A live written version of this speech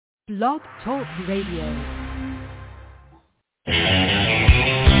Blog Talk Radio.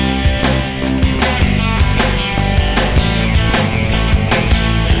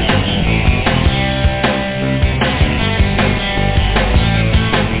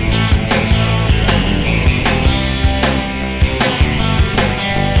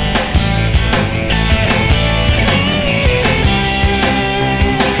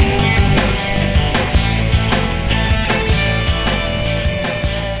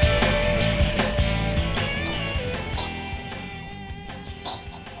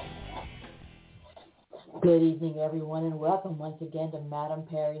 Good evening, everyone, and welcome once again to Madame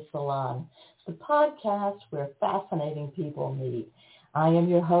Perry's Salon, the podcast where fascinating people meet. I am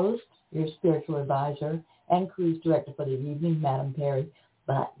your host, your spiritual advisor, and cruise director for the evening, Madame Perry,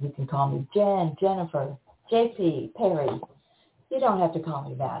 but you can call me Jen, Jennifer, JP, Perry. You don't have to call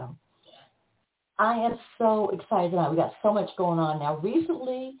me Madam. I am so excited tonight. We got so much going on now.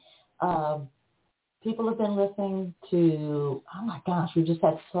 Recently, people have been listening to, oh my gosh, we just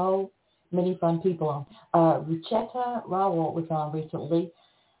had so many fun people on. Ruchetta Rawal was on recently.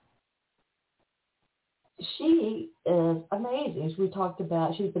 She is amazing. We talked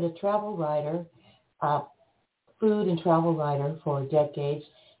about, she's been a travel writer, food and travel writer for decades.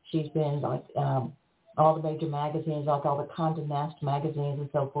 She's been like all the major magazines, like all the Condé Nast magazines and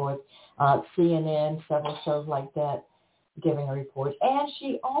so forth, CNN, several shows like that, giving her reports. And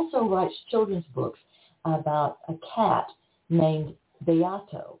she also writes children's books about a cat named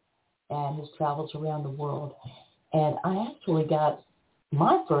Beato and his travels around the world. And I actually got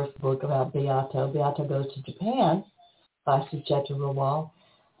my first book about Beato, Beato Goes to Japan, by Ruchetta Rawal,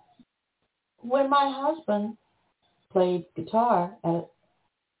 when my husband played guitar at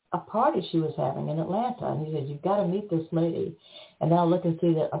a party she was having in Atlanta. And he said, you've got to meet this lady. And now look and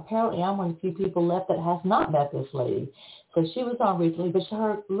see that apparently I'm one of the few people left that has not met this lady. So she was on recently, but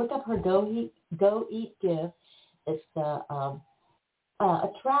look up her Go Eat Give. It's a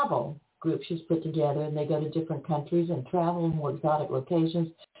travel group she's put together, and they go to different countries and travel in more exotic locations,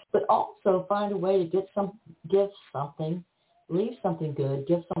 but also find a way to give something, leave something good,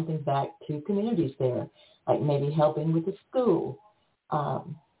 give something back to communities there, like maybe helping with the school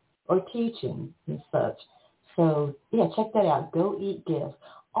or teaching and such. So, yeah, check that out. Go Eat Give.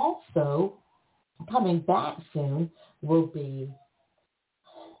 Also, coming back soon will be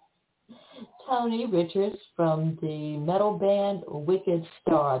Tony Richards from the metal band Wicked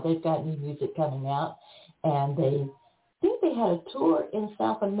Star. They've got new music coming out, and they think they had a tour in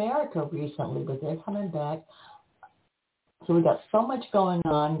South America recently, but they're coming back. So we got so much going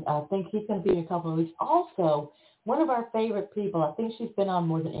on. I think he's going to be in a couple of weeks. Also, one of our favorite people, I think she's been on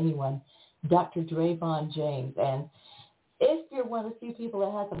more than anyone, Dr. Drayvon James. And if you're one of the few people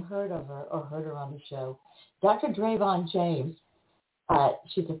that hasn't heard of her or heard her on the show, Dr. Drayvon James,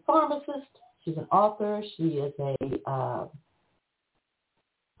 she's a pharmacist. She's an author. She is a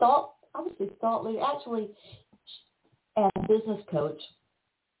thought leader, actually, and business coach.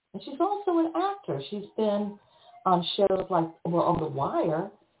 And she's also an actor. She's been on shows like, on The Wire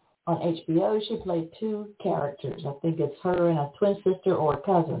on HBO. She played two characters. I think it's her and a twin sister or a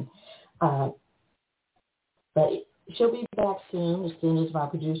cousin. But she'll be back soon as my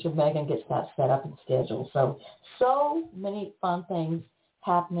producer, Megan, gets that set up and scheduled. So many fun things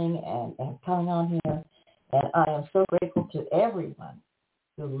happening and coming on here. And I am so grateful to everyone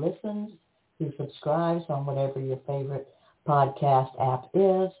who listens, who subscribes on whatever your favorite podcast app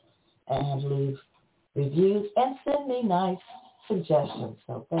is, and leave reviews and send me nice suggestions.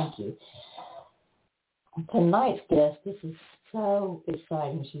 So thank you. Tonight's guest, this is so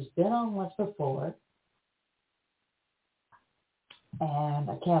exciting. She's been on once before,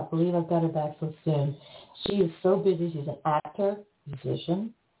 and I can't believe I've got her back so soon. She is so busy. She's an actor,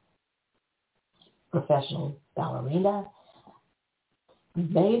 musician, professional ballerina,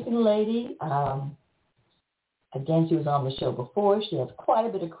 amazing lady. Again, she was on the show before. She has quite a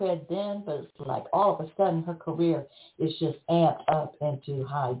bit of cred then, but it's like all of a sudden her career is just amped up into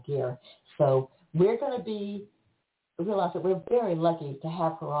high gear. So we're going to realize that we're very lucky to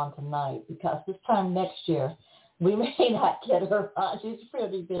have her on tonight, because this time next year we may not get her on. She's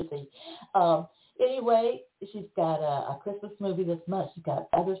pretty busy. Anyway, she's got a Christmas movie this month. She's got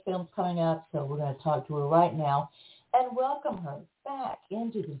other films coming up, so we're going to talk to her right now and welcome her back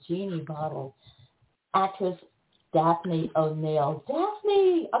into the Genie Bottle, actress Daphne O'Neal.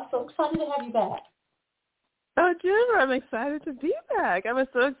 Daphne, I'm so excited to have you back. Oh, Jennifer, I'm excited to be back. I'm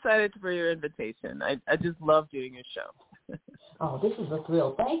so excited for your invitation. I just love doing your show. Oh, this is a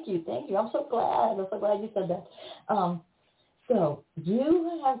thrill. Thank you. I'm so glad. You said that. So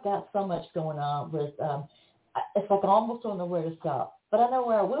you have got so much going on with, it's like I almost don't know where to stop. but I know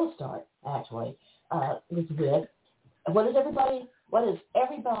where I will start, actually, with what does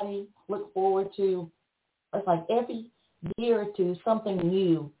everybody look forward to? It's like every year or two, something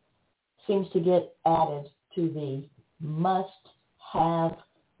new seems to get added to the must-have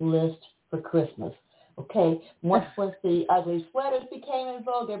list for Christmas. Okay, once the ugly sweaters became in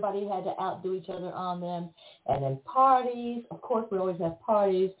vogue, everybody had to outdo each other on them. And then parties, of course, we always have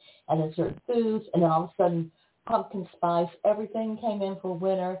parties, and then certain foods, and then all of a sudden, pumpkin spice, everything came in for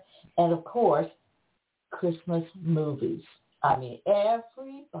winter. And, of course, Christmas movies. I mean,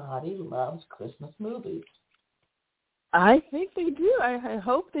 everybody loves Christmas movies. I think they do. I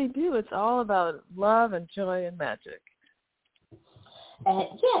hope they do. It's all about love and joy and magic. And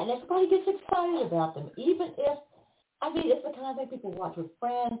everybody gets excited about them, even if, it's the kind of thing people watch with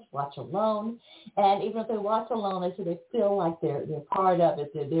friends, watch alone, and even if they watch alone, they say they feel like they're part of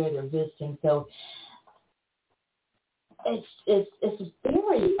it. They're visiting. So it's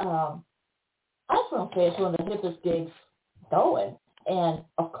very. I just want to say it's one of the hippest gigs going, and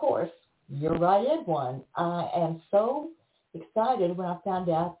of course, you're right in one. I am so excited when I found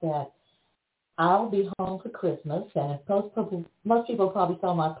out that I'll be home for Christmas, and most people probably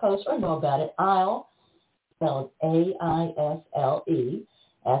saw my post or know about it. I'll, spelled A-I-S-L-E,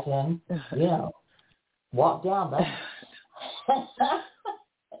 as in, walk down the.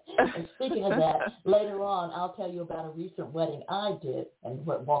 And speaking of that, later on, I'll tell you about a recent wedding I did and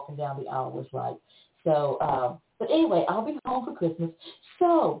what walking down the aisle was like. So, but anyway, I'll be home for Christmas.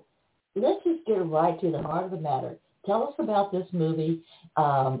 So let's just get right to the heart of the matter. Tell us about this movie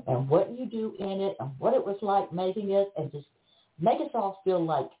and what you do in it and what it was like making it, and just make us all feel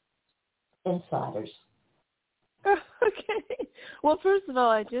like insiders. Okay. Well, first of all,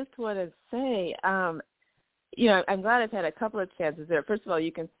 I just want to say, I'm glad I've had a couple of chances there. First of all,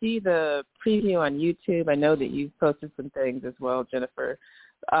 you can see the preview on YouTube. I know that you've posted some things as well, Jennifer.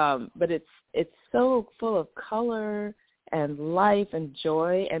 But it's so full of color and life and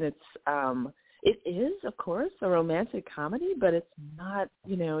joy, and it is, of course, a romantic comedy, but it's not,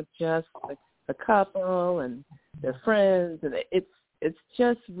 just a couple and their friends, and it's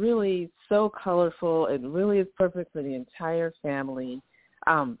just really so colorful. It really is perfect for the entire family.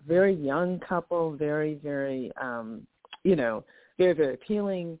 Very young couple, very, very, very, very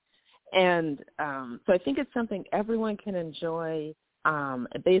appealing. And so I think it's something everyone can enjoy.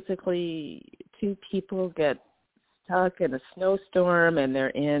 Basically, two people get stuck in a snowstorm, and they're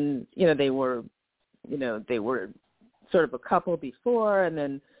in, they were sort of a couple before, and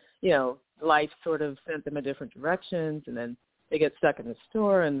then, life sort of sent them in different directions, and then they get stuck in the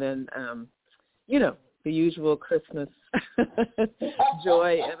store, and then, the usual Christmas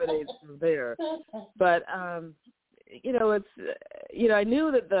joy emanates from there. But, it's, I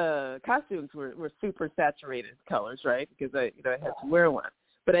knew that the costumes were super saturated colors, right? Because I had to wear one.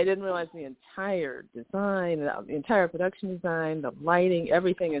 But I didn't realize the entire design, the entire production design, the lighting,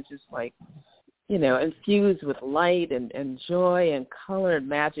 everything is just like, infused with light and joy and color and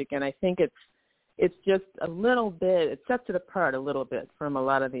magic. And I think it's just a little bit, it sets it apart a little bit from a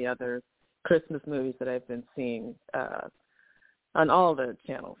lot of the other Christmas movies that I've been seeing on all the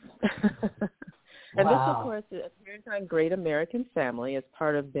channels. And This, of course, appears on Great American Family as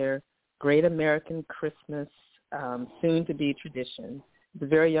part of their Great American Christmas soon-to-be tradition. It's a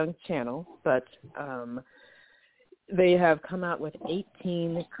very young channel, but they have come out with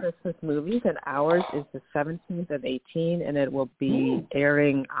 18 Christmas movies, and ours is the 17th of 18, and it will be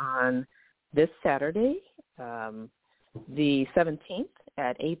airing on this Saturday, the 17th,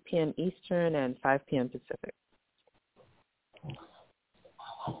 at 8 p.m. Eastern and 5 p.m. Pacific.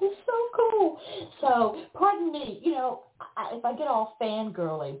 That is so cool. So, pardon me, if I get all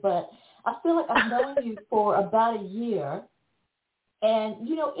fangirly, but I feel like I've known you for about a year, and,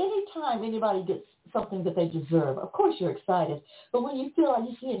 anytime anybody gets something that they deserve, of course you're excited, but when you feel like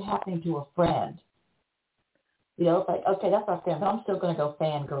you see it happening to a friend, it's like, okay, that's our friend, but I'm still going to go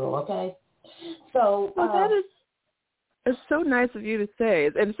fangirl, okay? So, well, that is it's so nice of you to say,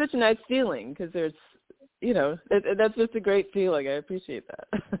 and it's such a nice feeling, because there's, that's just a great feeling. I appreciate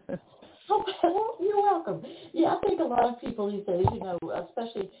that. Well, you're welcome. Yeah, I think a lot of people these days,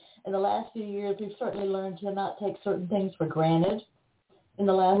 especially in the last few years, we've certainly learned to not take certain things for granted in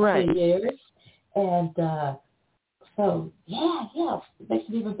the last few years. And so, it makes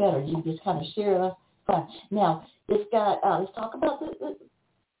it even better. You just kind of share the fun. Now, it's got, let's talk about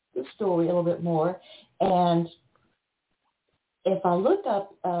the story a little bit more. And if I look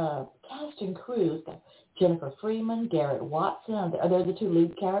up cast and crew, it's got Jennifer Freeman, Garrett Watson. Are they the two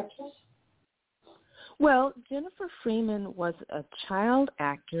lead characters? Well, Jennifer Freeman was a child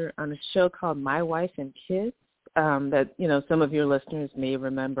actor on a show called My Wife and Kids, that, some of your listeners may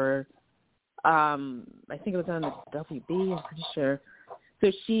remember. I think it was on the WB, I'm pretty sure.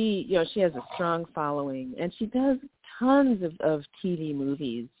 So she has a strong following, and she does tons of TV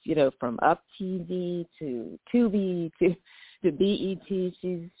movies, from Up TV to Tubi to BET.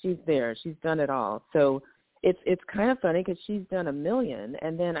 She's there. She's done it all. So it's kind of funny because she's done 1 million,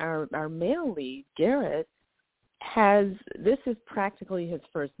 and then our male lead, Garrett, this is practically his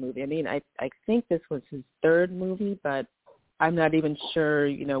first movie. I mean, I think this was his third movie, but I'm not even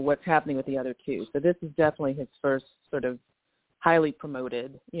sure, what's happening with the other two. So this is definitely his first sort of highly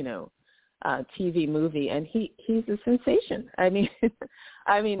promoted, TV movie, and he's a sensation. I mean,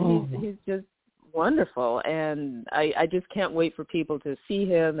 he's just wonderful, and I just can't wait for people to see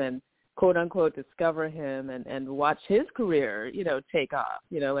him and quote unquote discover him and watch his career, take off.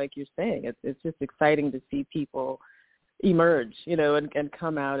 Like you're saying, it's just exciting to see people emerge, and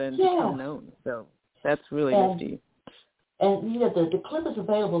come out and become known. So that's really nifty. And the clip is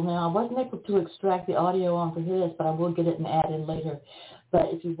available now. I wasn't able to extract the audio onto his, but I will get it and add in later. But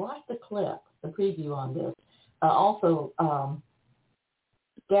if you watch the clip, the preview on this, also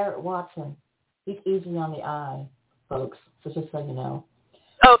Garrett Watson, he's easy on the eye, folks. So just so you know.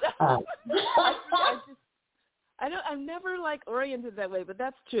 Oh, I'm never oriented that way, but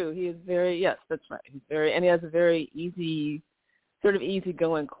that's true. He is yes, that's right. He's and he has a very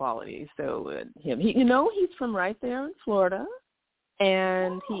easygoing quality. So he's from right there in Florida,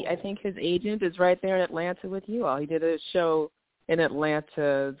 and I think his agent is right there in Atlanta with you all. He did a show in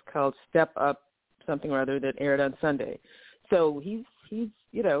Atlanta called Step Up something or other that aired on Sunday. So he's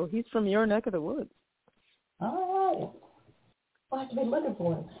from your neck of the woods. All right. We'll have to be looking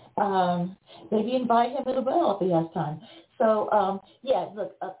for him. Maybe invite him as well if he has time. So,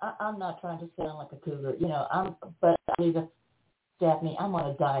 look, I'm not trying to sound like a cougar, but I leave it, Daphne, I'm on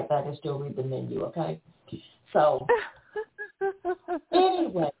a diet, but I can still read the menu, okay? So,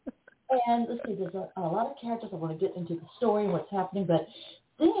 anyway, and let's see, there's a lot of characters. I want to get into the story and what's happening, but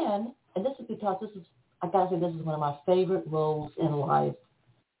then, and this is because I got to say, this is one of my favorite roles in life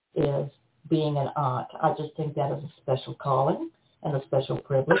is being an aunt. I just think that is a special calling and a special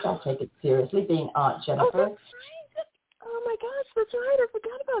privilege. I take it seriously, being Aunt Jennifer. Oh, that's right. Oh my gosh, that's right. I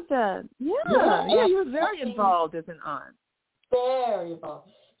forgot about that. Yeah, you were very involved as an aunt. Very involved.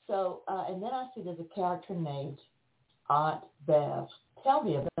 So, and then I see there's a character named Aunt Bev. Tell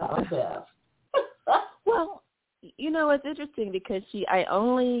me about Aunt Bev. Well, it's interesting because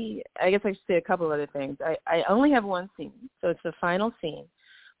I guess I should say a couple of other things. I only have one scene, so it's the final scene.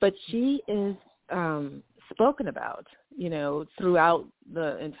 But she is spoken about, throughout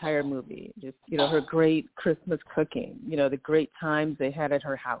the entire movie. Just, her great Christmas cooking, the great times they had at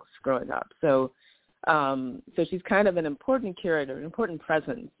her house growing up. So she's kind of an important character, an important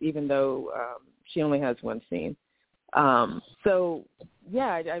presence, even though she only has one scene. I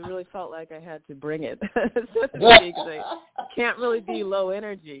really felt like I had to bring it, so to speak, because I can't really be low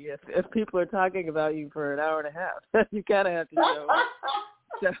energy if people are talking about you for an hour and a half. You kind of have to show up.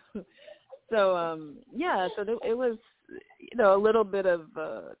 So it was, a little bit of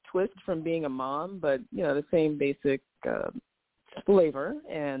a twist from being a mom, but, the same basic flavor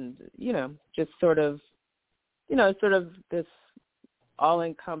and, just sort of this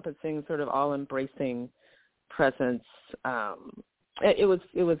all-encompassing, sort of all-embracing presence. It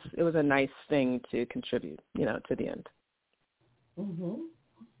was a nice thing to contribute, to the end. Mm-hmm.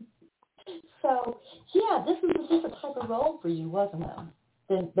 So, this was a different type of role for you, wasn't it,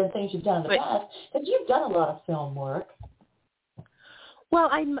 than things you've done in the past? Because you've done a lot of film work. Well,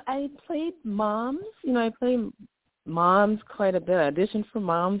 I played moms. I played moms quite a bit. I auditioned for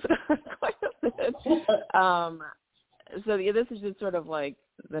moms quite a bit. So this is just sort of like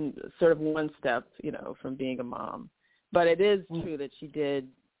one step, from being a mom. But it is true that she did,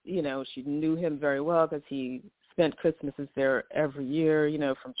 she knew him very well because he spent Christmases there every year,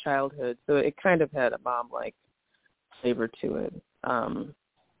 from childhood. So it kind of had a mom-like flavor to it.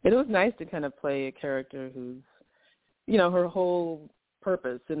 It was nice to kind of play a character who's, her whole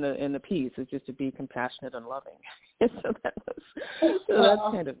purpose in the piece is just to be compassionate and loving. so that's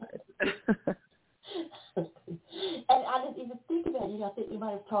kind of nice. And I didn't even think about it. I think we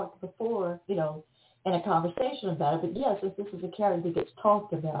might have talked before, in a conversation about it. But yes, if this is a character that gets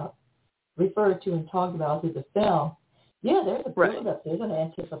talked about, referred to and talked about through the film, there's a build-up. There's an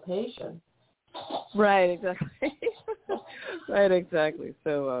anticipation. Right, exactly. Right, exactly.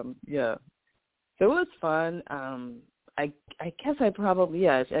 So, so it was fun. I guess I probably,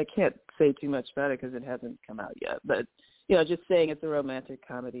 I can't say too much about it because it hasn't come out yet. But, just saying it's a romantic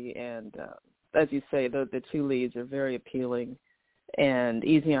comedy, and as you say, the two leads are very appealing and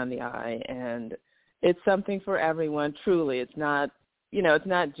easy on the eye, and it's something for everyone. Truly, it's not. It's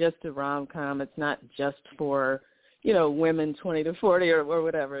not just a rom-com. It's not just for, women 20 to 40 or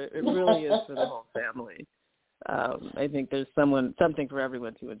whatever. It really is for the whole family. I think there's something for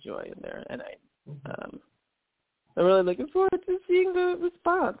everyone to enjoy in there, and I'm really looking forward to seeing the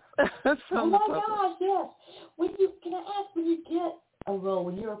response from the public. Gosh, yes. Can I ask, when you get a role,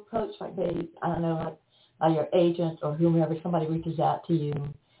 when you're approached, like maybe, I don't know, like by your agent or whomever, somebody reaches out to you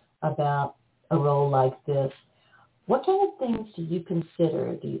about a role like this, what kind of things do you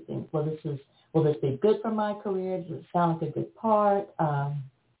consider? Do you think, will this be good for my career? Does it sound like a good part?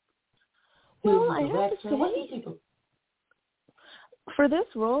 Well, I have to say, for this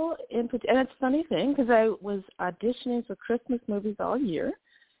role, and it's a funny thing, because I was auditioning for Christmas movies all year,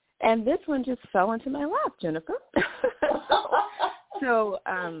 and this one just fell into my lap, Jennifer. So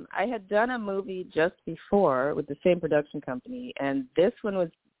I had done a movie just before with the same production company, and this one was,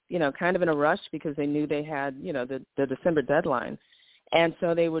 kind of in a rush because they knew they had, the December deadline. And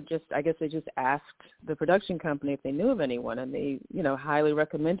so they would they just asked the production company if they knew of anyone, and they, highly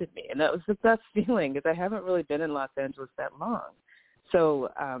recommended me. And that was the best feeling, because I haven't really been in Los Angeles that long. So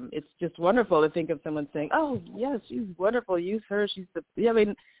it's just wonderful to think of someone saying, oh, yes, she's wonderful, use her.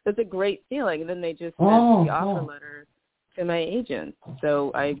 That's a great feeling. And then they just sent the offer letter to my agent.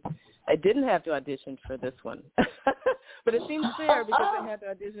 So I didn't have to audition for this one. But it seems fair because I had to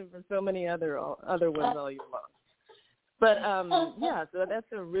audition for so many other ones all year long. But, so that's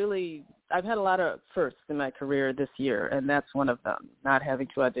I've had a lot of firsts in my career this year, and that's one of them, not having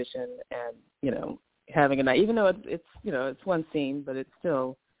to audition and, having a night, even though it's one scene, but it's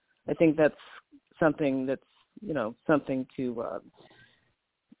still, I think that's something that's, something to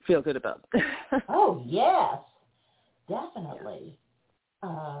feel good about. Oh, yes, definitely.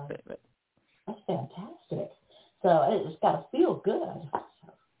 That's fantastic. So it's got to feel good.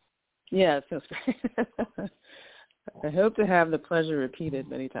 Yeah, it feels great. I hope to have the pleasure repeated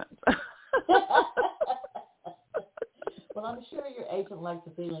many times. Well, I'm sure your agent likes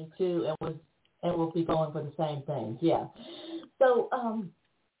the feeling too, and will be going for the same thing. Yeah. So,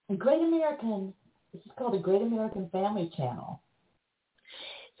 Great American. This is called the Great American Family Channel.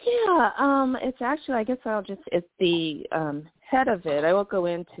 Yeah, it's actually, I guess it's the head of it. I won't go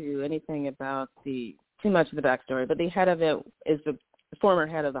into anything about too much of the backstory, but the head of it is the former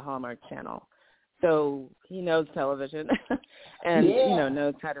head of the Hallmark Channel. So he knows television and,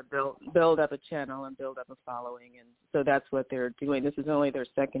 knows how to build up a channel and build up a following. And so that's what they're doing. This is only their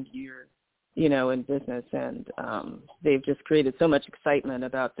second year, in business. And they've just created so much excitement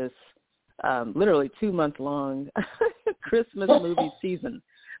about this literally 2-month-long Christmas movie season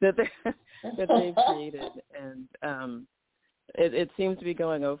that they've created. And it seems to be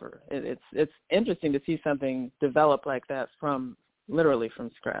going over. It's interesting to see something develop like that literally from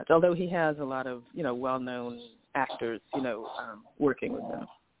scratch, although he has a lot of, well-known actors, working with him.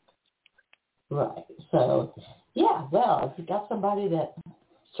 Right. So, yeah, well, if you got somebody that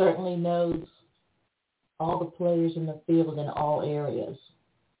certainly knows all the players in the field in all areas.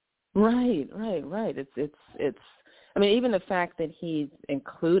 Right. It's even the fact that he's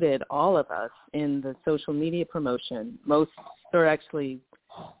included all of us in the social media promotion, most are actually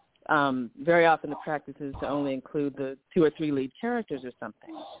very often the practice is to only include the 2 or 3 lead characters or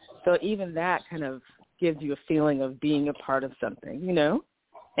something. So even that kind of gives you a feeling of being a part of something,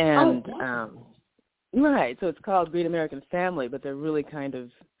 And right, so it's called Great American Family, but they're really kind of,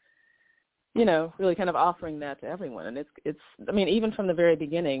 offering that to everyone. And it's even from the very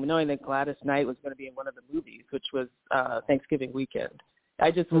beginning, knowing that Gladys Knight was going to be in one of the movies, which was Thanksgiving weekend,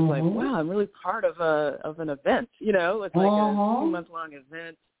 I just was like, wow, I'm really part of an event. It's like a 2-month-long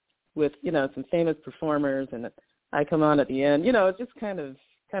event with, some famous performers, and I come on at the end. It's just kind of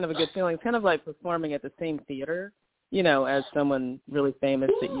a good feeling. It's kind of like performing at the same theater, as someone really famous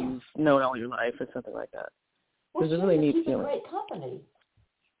that you've known all your life or something like that. Well, it's a really neat feeling. A great company.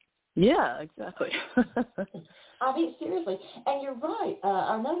 Yeah, exactly. Seriously. And you're right.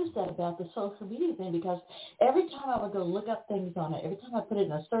 I noticed that about the social media thing, because every time I would go look up things on it, every time I put it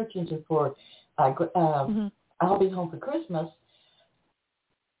in a search engine for I'll Be Home for Christmas,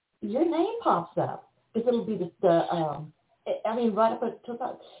 your name pops up, because it'll be right up at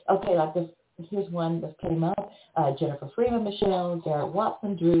okay, like this. Here's one that came up: Jennifer Freeman, Michelle, Garrett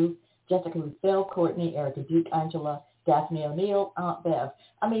Watson, Drew, Jessica Russell, Courtney, Erica Duke, Angela, Daphne O'Neal, Aunt Bev.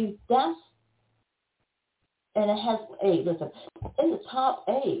 And it has 8. Listen, in the top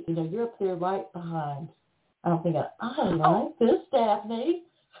 8, you're up there right behind. I'm thinking, I like this, Daphne.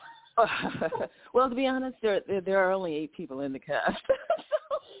 Well, to be honest, there are only 8 people in the cast.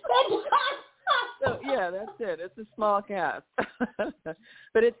 So yeah, that's it. It's a small cast,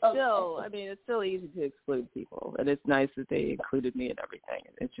 but it's still. I mean, it's still easy to exclude people, and it's nice that they included me and everything.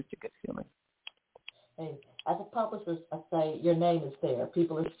 It's just a good feeling. Hey, as a publicist, I say your name is there.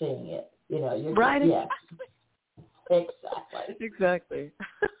 People are seeing it. You know, you're right. Yes, Exactly.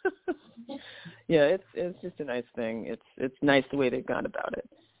 Yeah, it's just a nice thing. It's nice the way they've gone about it.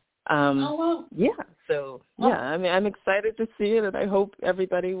 How long? Yeah. So yeah, I mean, I'm excited to see it, and I hope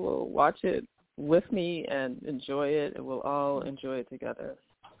everybody will watch it with me and enjoy it, and we'll all enjoy it together.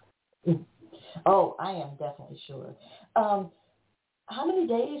 Oh, I am definitely sure. How many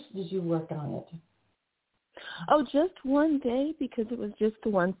days did you work on it? Oh, just one day, because it was just the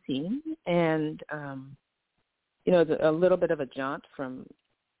one scene, and a little bit of a jaunt from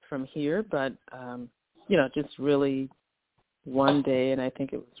here, but just really one day, and I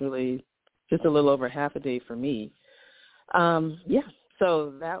think it was really just a little over half a day for me.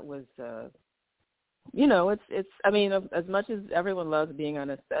 So that was it's I mean, as much as everyone loves being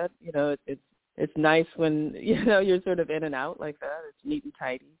on a set, it's nice when you're sort of in and out like that. It's neat and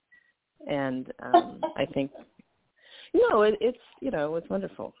tidy, and I think it's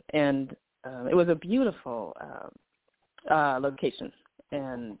wonderful, and it was a beautiful location,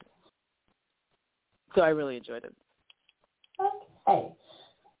 and so I really enjoyed it. Okay,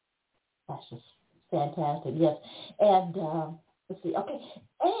 that's just fantastic. Yes, and let's see. Okay,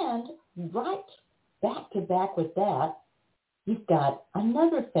 and right back to back with that, you've got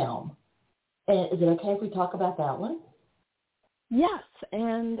another film. And is it okay if we talk about that one? Yes,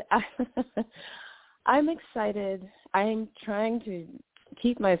 and I'm excited. I'm trying to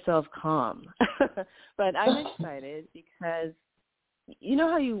keep myself calm, but I'm excited because you know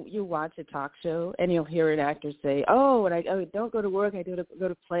how you watch a talk show and you'll hear an actor say, "Oh, and I don't go to work. I go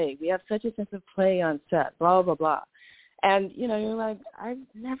to play. We have such a sense of play on set. Blah blah blah." And you're like, I've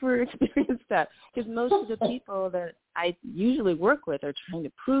never experienced that, because most of the people that I usually work with are trying to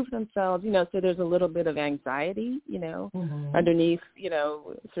prove themselves. So there's a little bit of anxiety, underneath,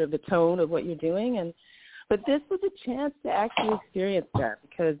 sort of the tone of what you're doing. But this was a chance to actually experience that,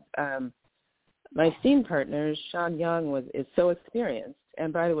 because my scene partner, Sean Young, is so experienced,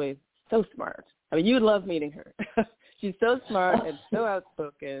 and by the way, so smart. I mean, you would love meeting her. She's so smart and so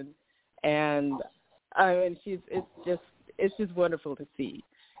outspoken, and I mean, it's just wonderful to see,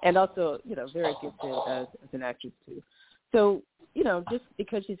 and also, very gifted as an actress too. So, just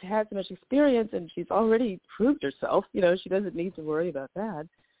because she's had so much experience and she's already proved herself, she doesn't need to worry about that.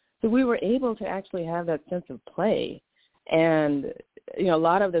 So we were able to actually have that sense of play, and a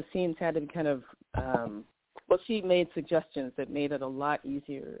lot of the scenes had to be kind of, she made suggestions that made it a lot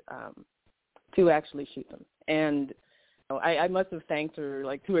easier to actually shoot them, and I must have thanked her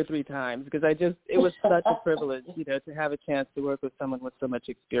like 2 or 3 times, because it was such a privilege, to have a chance to work with someone with so much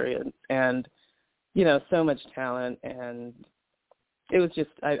experience and, so much talent, and it was just,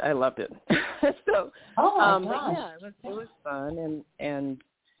 I loved it. So, it was fun, and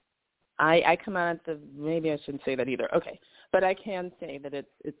I come out maybe I shouldn't say that either. Okay. But I can say that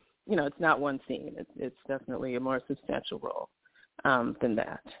it's not one scene. It's definitely a more substantial role than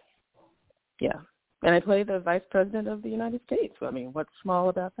that. Yeah. And I play the Vice President of the United States. So, I mean, what's small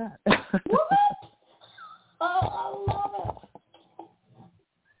about that? What? Oh, I love it.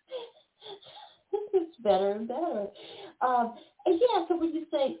 This is better and better. So when you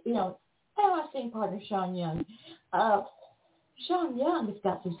say, my scene partner, Sean Young, Sean Young has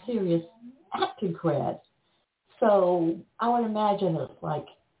got some serious acting cred. So I would imagine it's like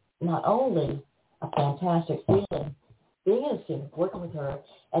not only a fantastic feeling being in a scene, working with her,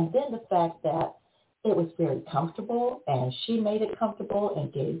 and then the fact that it was very comfortable, and she made it comfortable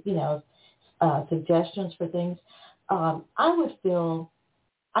and gave, suggestions for things. I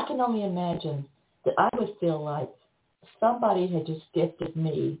can only imagine that I would feel like somebody had just gifted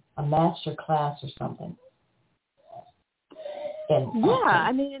me a master class or something. It's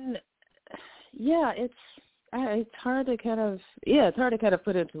hard to kind of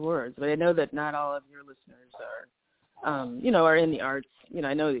put into words, but I know that not all of your listeners are in the arts.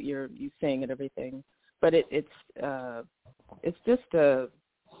 I know that you sing and everything, but it's just it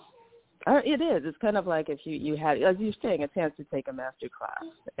is. It's kind of like if you had, as you're saying, a chance to take a master class,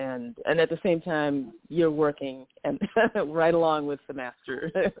 and at the same time you're working and right along with the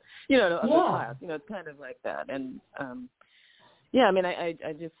master, of the class. It's kind of like that, and I mean, I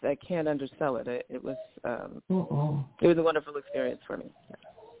can't undersell it. It was a wonderful experience for me.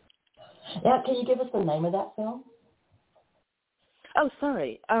 Yeah, can you give us the name of that film? Oh,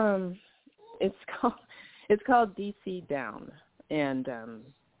 sorry. It's called DC Down, and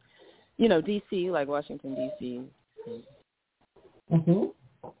DC, like Washington DC. Mhm.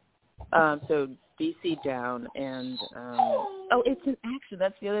 So BC down, and it's an action.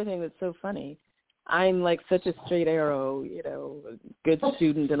 That's the other thing that's so funny. I'm like such a straight arrow, good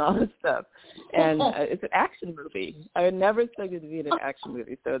student and all this stuff. And it's an action movie. I would never expect it to be an action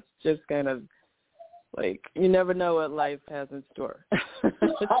movie. So it's just kind of like you never know what life has in store.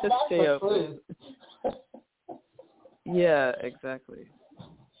 Just stay open. Yeah, exactly.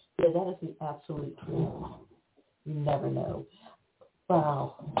 Yeah, that is the absolute truth. You never know.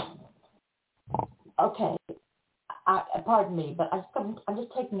 Wow. Okay. Pardon me, but I'm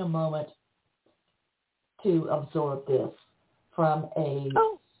just taking a moment to absorb this from a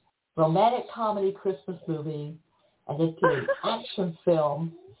romantic comedy Christmas movie and into an action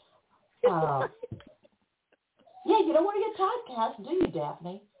film. Yeah, you don't want to get typecast, do you,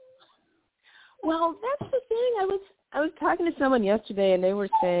 Daphne? Well, that's the thing. I was talking to someone yesterday, and they were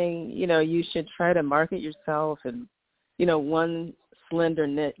saying, you should try to market yourself in, one slender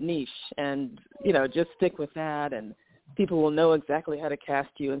niche, and just stick with that, and people will know exactly how to cast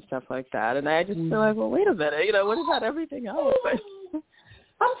you and stuff like that. And I just feel like, well, wait a minute, what about everything else?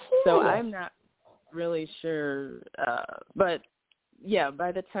 So I'm not really sure, but yeah,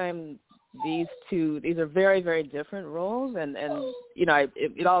 by the time these are very, very different roles, and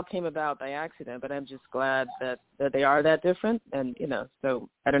it all came about by accident, but I'm just glad that they are that different, and so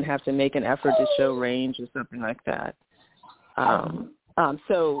I don't have to make an effort to show range or something like that.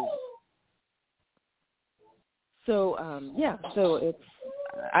 So it's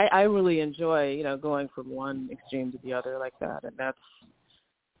I really enjoy going from one extreme to the other like that, and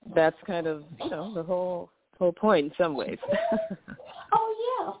that's kind of the whole point in some ways.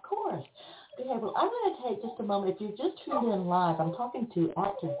 Oh yeah, of course. Okay, well I'm going to take just a moment. If you just tuned in live, I'm talking to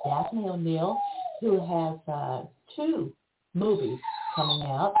actress Daphne O'Neal, who has 2 movies coming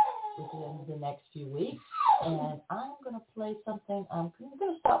out within the next few weeks, and I'm going to play something. I'm going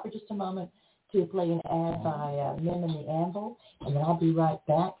to stop for just a moment to play an ad by Mim and the Anvil, and then I'll be right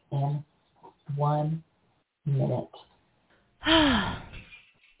back in 1 minute.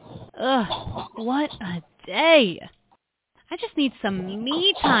 Ugh, what a day. I just need some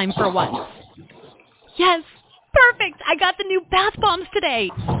me time for once. Yes, perfect. I got the new bath bombs today.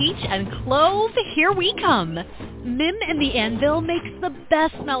 Peach and clove, here we come. Mim and the Anvil makes the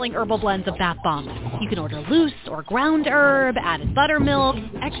best smelling herbal blends of bath bombs. You can order loose or ground herb, added buttermilk,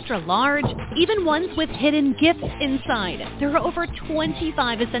 extra large, even ones with hidden gifts inside. There are over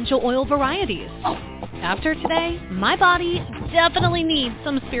 25 essential oil varieties. After today, my body definitely needs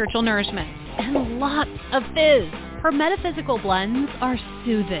some spiritual nourishment and lots of fizz. Her metaphysical blends are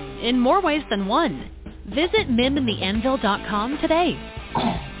soothing in more ways than one. Visit mimandtheanvil.com today.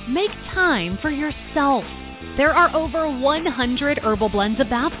 Make time for yourself. There are over 100 herbal blends of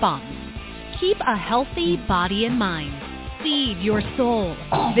bath bombs. Keep a healthy body and mind. Feed your soul.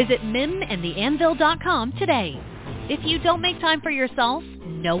 Visit mimandtheanvil.com today. If you don't make time for yourself,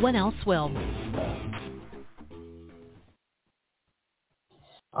 no one else will.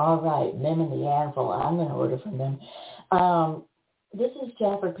 All right, Mim and the Anvil. I'm going to order from them. This is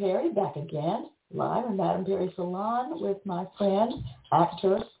Jennifer Perry back again, live in Madame Perry Salon with my friend,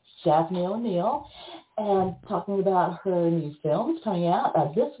 actress Daphne O'Neal, and talking about her new films coming out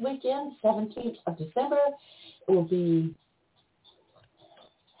this weekend, 17th of December. It will be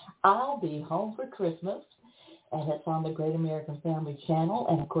I'll Be Home for Christmas, and it's on the Great American Family Channel.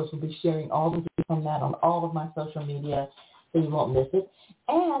 And, of course, we'll be sharing all the details from that on all of my social media, so you won't miss it.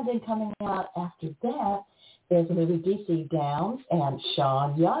 And then coming out after that, there's the movie DC Downs, and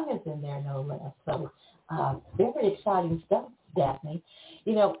Sean Young is in there, no less. So very exciting stuff, Daphne.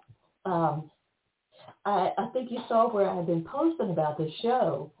 I think you saw where I had been posting about this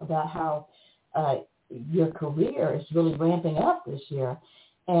show, about how your career is really ramping up this year.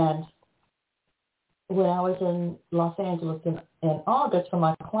 And when I was in Los Angeles in August for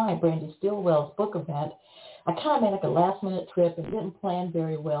my client, Brandy Stillwell's book event, I kind of made like a last-minute trip and didn't plan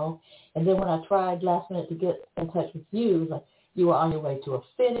very well. And then when I tried last minute to get in touch with you, it was like you were on your way to a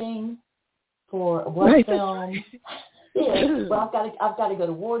fitting for one film. Yeah, well, I've got to go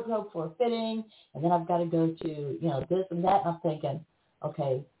to wardrobe for a fitting, and then I've got to go to this and that. And I'm thinking,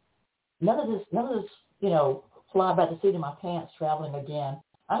 okay, none of this, fly by the seat of my pants traveling again.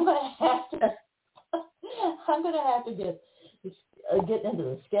 I'm going to have to get into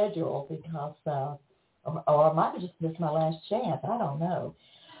the schedule because, or I might have just missed my last chance. I don't know,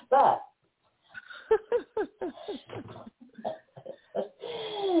 but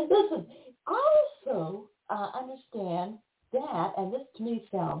listen. Also, understand that, and this to me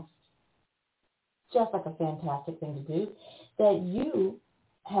sounds just like a fantastic thing to do, that you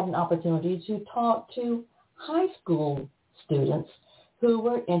had an opportunity to talk to high school students who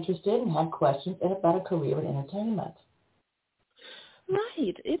were interested and had questions about a career in entertainment.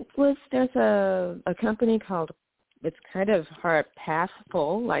 Right. There's a company called, it's kind of hard,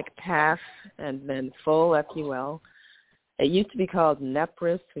 Pathful, like Path and then Full, F-U-L. It used to be called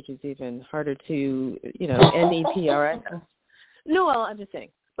Nepris, which is even harder to, N-E-P-R-S. No, well, I'm just saying.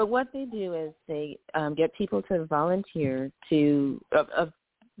 But what they do is they get people to volunteer of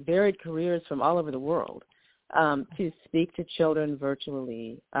varied careers from all over the world to speak to children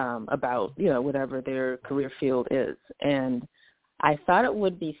virtually about, whatever their career field is. And I thought it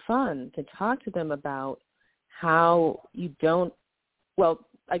would be fun to talk to them about how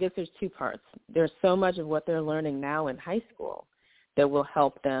I guess there's two parts. There's so much of what they're learning now in high school that will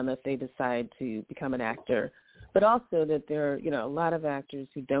help them if they decide to become an actor, but also that there are, a lot of actors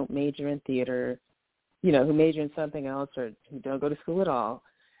who don't major in theater, who major in something else or who don't go to school at all.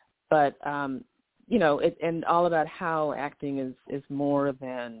 But, and all about how acting is more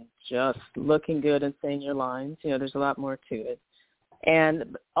than just looking good and saying your lines. There's a lot more to it.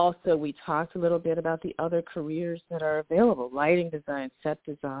 And also we talked a little bit about the other careers that are available: lighting design, set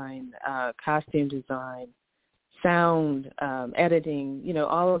design, costume design, sound, editing,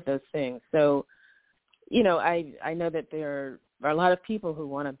 all of those things. So, I know that there are a lot of people who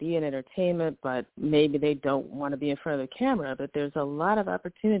want to be in entertainment, but maybe they don't want to be in front of the camera, but there's a lot of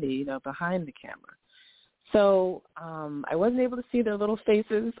opportunity, behind the camera. So I wasn't able to see their little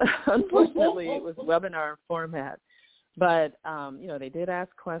faces. Unfortunately, it was webinar format. But, they did ask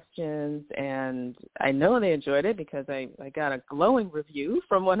questions, and I know they enjoyed it because I got a glowing review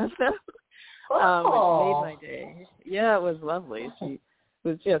from one of them, which made my day. Yeah, it was lovely. She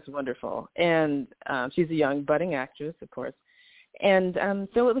was just wonderful. And she's a young budding actress, of course. And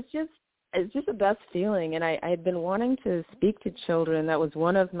so it's just the best feeling. And I had been wanting to speak to children. That was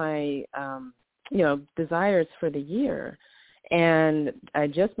one of my, desires for the year. And I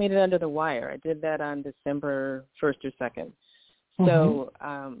just made it under the wire. I did that on December 1st or 2nd. So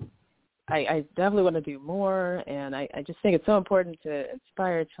I definitely want to do more, and I just think it's so important to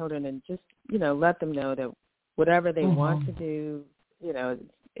inspire children and just, let them know that whatever they want to do,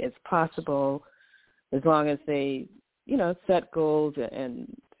 it's possible as long as they, set goals and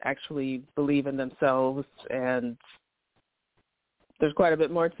actually believe in themselves. And there's quite a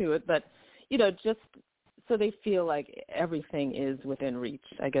bit more to it, but, just so they feel like everything is within reach.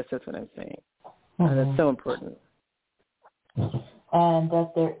 I guess that's what I'm saying. That's so important. And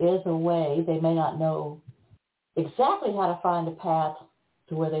that there is a way. They may not know exactly how to find a path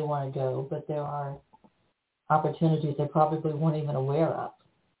to where they want to go, but there are opportunities they probably weren't even aware of.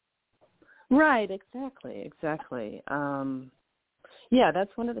 Right, exactly. Yeah,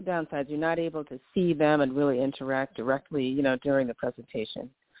 that's one of the downsides. You're not able to see them and really interact directly, during the presentation.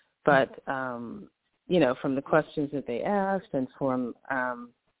 But, from the questions that they asked and from,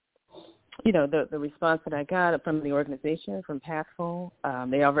 the response that I got from the organization, from Pathful,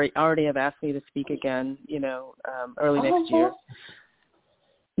 they already have asked me to speak again, early next year.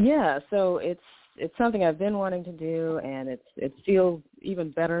 Yeah, so it's something I've been wanting to do, and it feels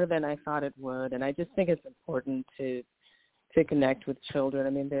even better than I thought it would. And I just think it's important to connect with children. I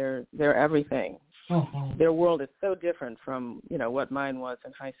mean, they're everything. Their world is so different from, what mine was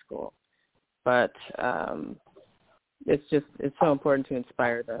in high school. But it's so important to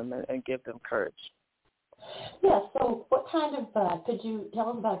inspire them and give them courage. Yeah. So, what kind of could you tell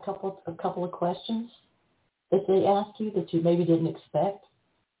us about a couple of questions that they asked you that you maybe didn't expect?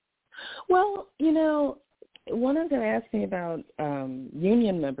 Well, one of them asked me about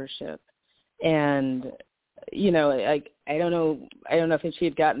union membership, and I don't know if she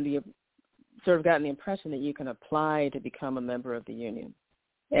had gotten the impression that you can apply to become a member of the union.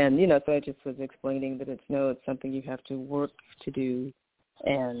 And, so I just was explaining that it's something you have to work to do.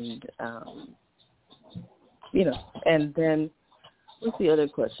 And, and then what's the other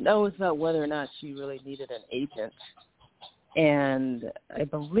question? Oh, it was about whether or not she really needed an agent. And I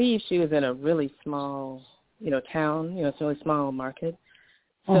believe she was in a really small, town, it's a really small market.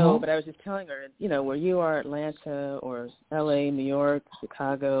 So, but I was just telling her, where you are, Atlanta or LA, New York,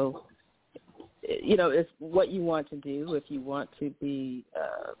 Chicago, it's what you want to do. If you want to be,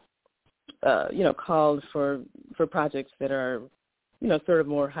 called for projects that are, sort of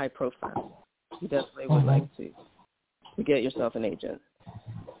more high profile, you definitely would like to get yourself an agent.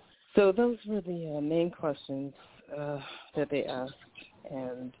 So those were the main questions that they asked,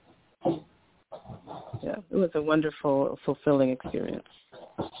 and yeah, it was a wonderful, fulfilling experience.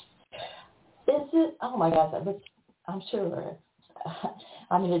 Is it? Oh my gosh, I'm sure.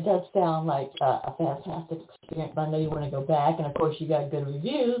 I mean, it does sound like a fantastic experience. I know you want to go back, and of course, you got good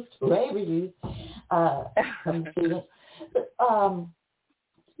reviews, rave reviews from the students. But,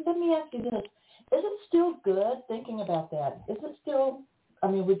 let me ask you this. Is it still good, thinking about that, is it still, I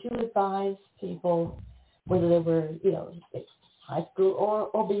mean, would you advise people, whether they were, high school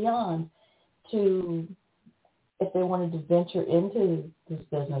or beyond, to, if they wanted to venture into this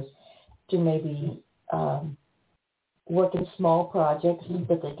business, to maybe work in small projects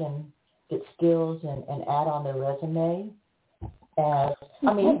that they can get skills and add on their resume? As,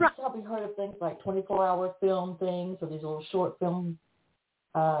 I mean, you've probably heard of things like 24-hour film things or these little short film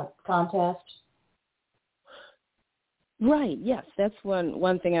contests. Right, yes. That's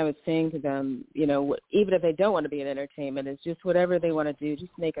one thing I was saying to them, even if they don't want to be in entertainment, is just whatever they want to do,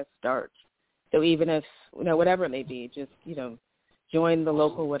 just make a start. So even if, whatever it may be, just, join the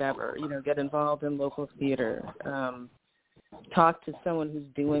local whatever, get involved in local theater, talk to someone who's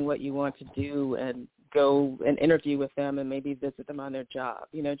doing what you want to do and go and interview with them and maybe visit them on their job.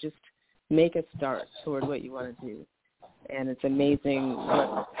 Just make a start toward what you want to do. And it's amazing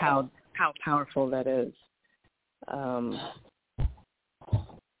how powerful that is. I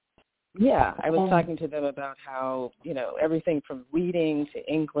was talking to them about how, everything from reading to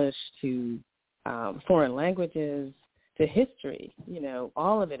English to foreign languages to history,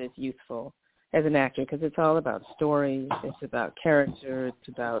 all of it is useful as an actor because it's all about stories, it's about character, it's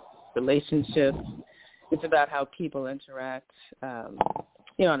about relationships, it's about how people interact, on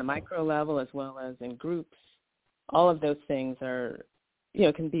a micro level as well as in groups. All of those things are,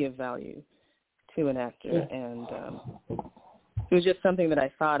 can be of value to an actor, and it was just something that I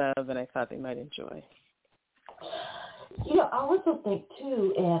thought of and I thought they might enjoy. I also think,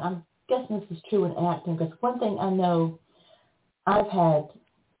 too, and I'm guessing this is true in acting, because one thing I know I've had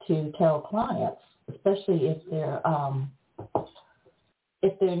to tell clients, especially if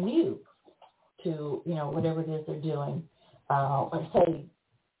they're new to, whatever it is they're doing, let's say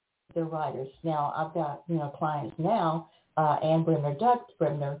they're writers. Now, I've got, clients now, Ann Bremner, Doug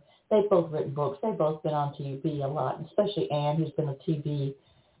Bremner. They've both written books. They've both been on TV a lot, especially Ann, who's been a TV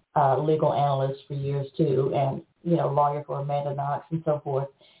legal analyst for years, too, and, lawyer for Amanda Knox and so forth,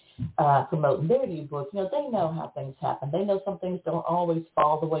 promoting their new book. They know how things happen. They know some things don't always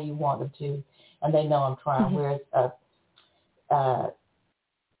fall the way you want them to, and they know I'm trying. Mm-hmm. Whereas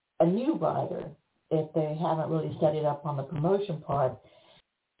a new writer, if they haven't really studied up on the promotion part,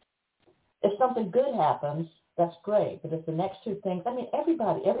 if something good happens, that's great. But if the next two things, every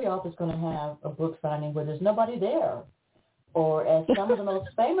author's going to have a book signing where there's nobody there. Or as some of the most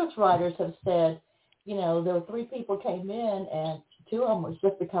famous writers have said, there were 3 people came in and 2 of them was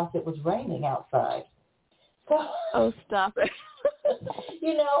just because it was raining outside. So, oh, stop it. And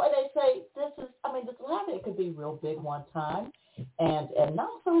they say, this laughing, it could be real big one time and not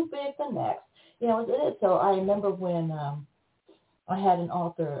so big the next. It is. So I remember when I had an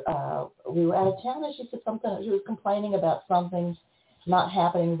author, we were out of town, and she said something, she was complaining about something not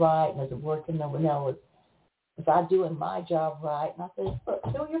happening right, and is it working? No, is I doing my job right? And I said, look,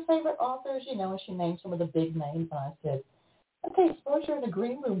 who are your favorite authors? And she named some of the big names, and I said, okay, suppose you're in the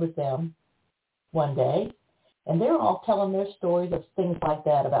green room with them one day, and they're all telling their stories of things like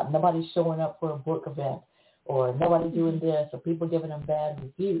that, about nobody showing up for a book event, or nobody doing this, or people giving them bad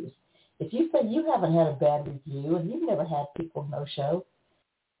reviews. If you say you haven't had a bad review and you've never had people no-show,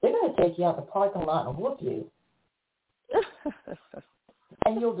 they're going to take you out in the parking lot and whoop you.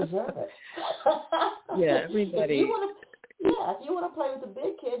 And you'll deserve it. Yeah, everybody. If you want to play with the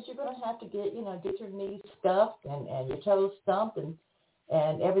big kids, you're going to have to get your knees stuffed and your toes stumped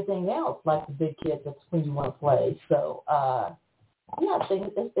and everything else like the big kids. That's when you want to play. So, I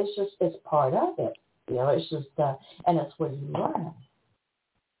think it's part of it. It's just, and it's where you learn.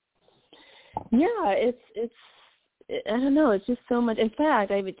 Yeah, it's I don't know, it's just so much. In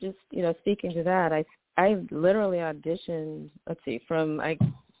fact, I would just, speaking to that, I literally auditioned, from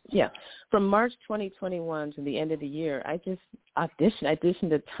March 2021 to the end of the year, I just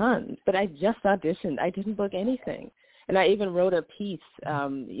auditioned a ton, but I just auditioned. I didn't book anything. And I even wrote a piece, for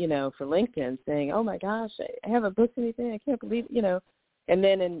LinkedIn saying, oh my gosh, I haven't booked anything. I can't believe, And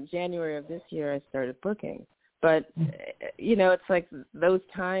then in January of this year, I started booking. But, it's like those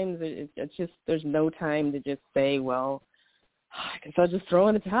times, it's just, there's no time to just say, well, I guess I'll just throw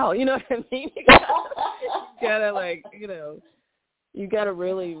in the towel. You know what I mean? You gotta you gotta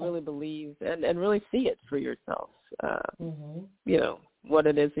really, really believe and really see it for yourself. What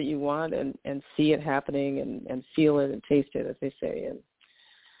it is that you want and see it happening and feel it and taste it, as they say. And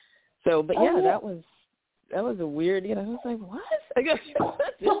so, but yeah, that was a weird, I was like, what? I guess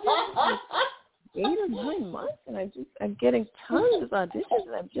 8 or 9 months, and I'm getting tons of auditions,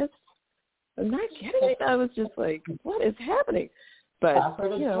 and I'm not getting it. I was just like, what is happening? But I've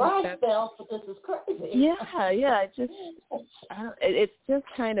heard of dry spells, but this is crazy. Yeah. It's just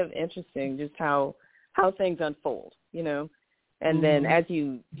kind of interesting just how things unfold, you know. And then as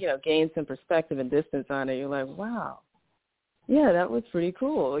you gain some perspective and distance on it, you're like, wow, yeah, that was pretty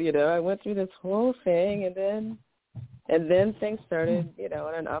cool. You know, I went through this whole thing, and then things started,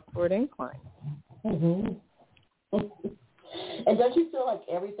 on an upward incline. Mm-hmm. And don't you feel like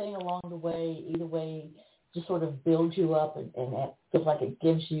everything along the way, either way, just sort of builds you up and it feels like it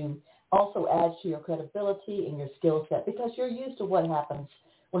gives you, also adds to your credibility and your skill set, because you're used to what happens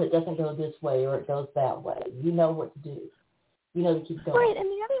when it doesn't go this way or it goes that way. You know what to do. You know to keep going. Right, and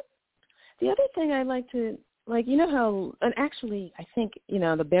the other thing I like to, how, and actually I think,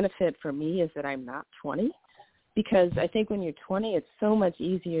 the benefit for me is that I'm not 20, because I think when you're 20, it's so much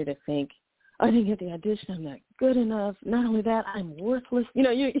easier to think, I didn't get the audition, I'm not good enough. Not only that, I'm worthless. You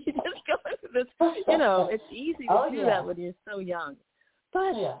just go into this, it's easy to do that when you're so young.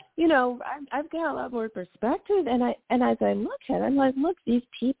 But, I've got a lot more perspective, and as I look at it, I'm like, look, these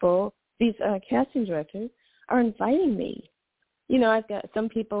people, these casting directors are inviting me. I've got some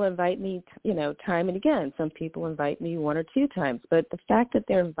people invite me, time and again. Some people invite me 1 or 2 times. But the fact that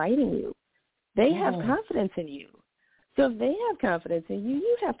they're inviting you, they have confidence in you. So if they have confidence in you,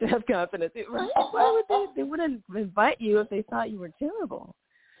 you have to have confidence, right? Why would they wouldn't invite you if they thought you were terrible.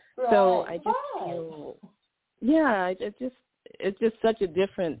 Right. So I just feel, it's just such a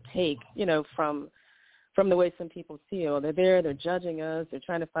different take, from the way some people feel. They're judging us, they're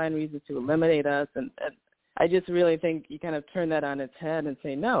trying to find reasons to eliminate us, and I just really think you kind of turn that on its head and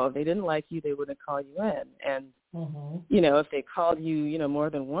say, no, if they didn't like you, they wouldn't call you in. And, if they called you, more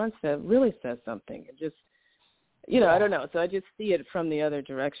than once, that really says something. It just, I don't know. So I just see it from the other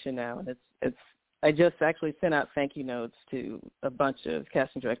direction now. And I just actually sent out thank you notes to a bunch of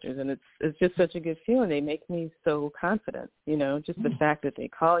casting directors, and it's just such a good feeling. They make me so confident, just the fact that they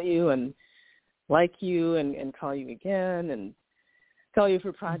call you and like you and call you again and call you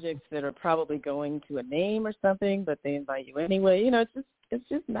for projects that are probably going to a name or something, but they invite you anyway. It's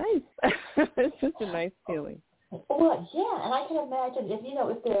just nice. It's just a nice feeling. Well, yeah, and I can imagine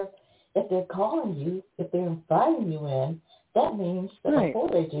if they're calling you, if they're inviting you in, that means that before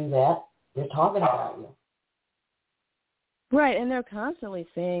they do that, they're talking about you. Right, and they're constantly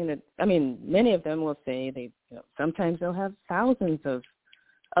saying that. I mean, many of them will say sometimes they'll have thousands of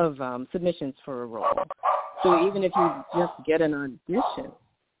submissions for a role. So even if you just get an audition,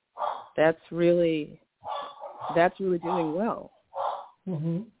 that's really doing well.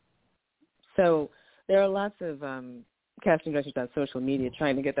 Mm-hmm. So there are lots of casting directors on social media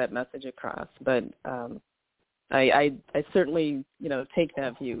trying to get that message across, but I certainly take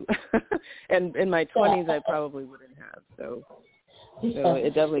that view. And in my 20s, I probably wouldn't have. So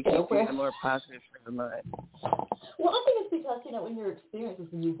it definitely gives you a more positive frame of mind. Well, I think it's because, in your experiences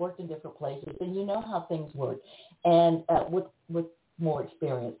and you've worked in different places and you know how things work. And with more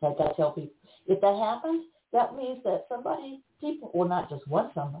experience, like I tell people, if that happens, that means that not just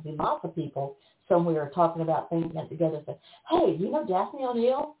one somebody, lots of people somewhere are talking about things and together and say, hey, do you know Daphne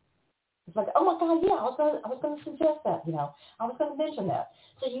O'Neal? It's like, oh my God, yeah, I was going to suggest that, I was going to mention that.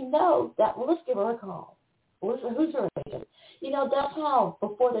 So that, well, let's give her a call. Who's her agent? That's how,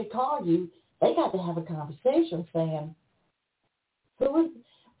 before they call you, they got to have a conversation saying, I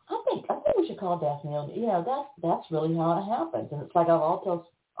think we should call Daphne O'Neal. That's really how it happens. And it's like I've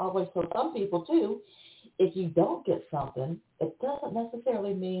always told some people too, if you don't get something, it doesn't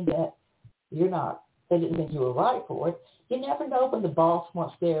necessarily mean that they didn't think you were right for it. You never know when the boss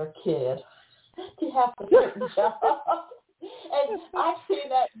wants their kid to have a certain job. And I've seen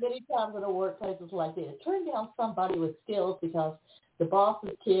that many times in the workplaces like this. Turn down somebody with skills because the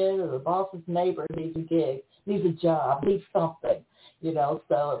boss's kid or the boss's neighbor needs a gig, needs a job, needs something,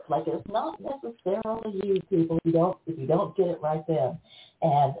 So it's like it's not necessarily you people if you don't get it right then.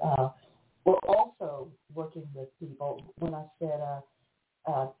 And we're also working with people. When I said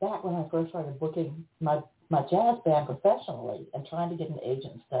back when I first started booking my jazz band professionally and trying to get an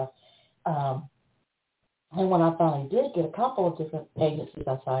agent and stuff. And when I finally did get a couple of different agencies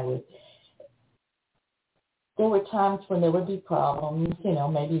I signed with, there were times when there would be problems,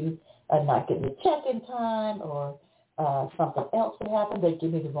 maybe not getting the check in time or something else would happen. They'd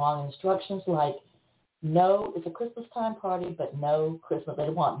give me the wrong instructions, like, no, it's a Christmas time party, but no Christmas. They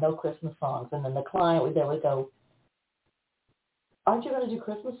want no Christmas songs. And then the client would go, aren't you going to do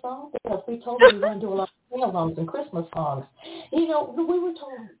Christmas songs? Because we told you we were going to do a lot of sing-alongs and Christmas songs. We were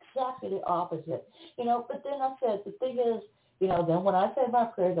told exactly the opposite. But then I said, the thing is, then when I said my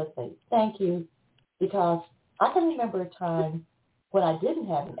prayers, I say, thank you, because I can remember a time when I didn't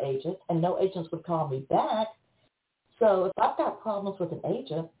have an agent and no agents would call me back. So if I've got problems with an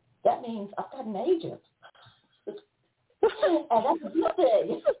agent, that means I've got an agent. And that's a good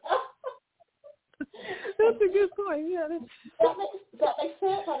thing. That's a good point. Yeah. That makes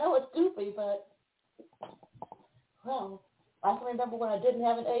sense. I know it's goofy, but, well, I can remember when I didn't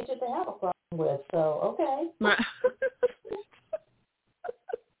have an agent to have a problem with, so okay.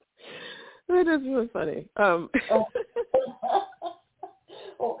 That is really funny. Or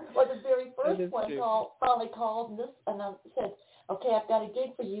the very first one finally called and I said, okay, I've got a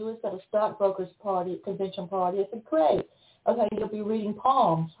gig for you. It's at a stockbrokers convention party. I said, great. Okay, you'll be reading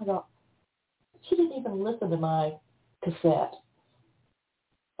palms. I thought, she didn't even listen to my cassette.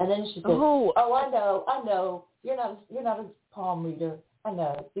 And then she said, oh, I know. You're not a palm reader. I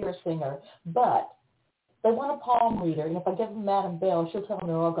know. You're a singer. But they want a palm reader, and if I give them Madame Belle, she'll tell them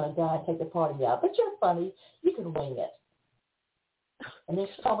they're all going to die and take the party out. But you're funny. You can wing it. And then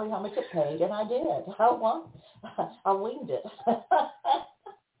she told me how much it paid, and I did. I winged it.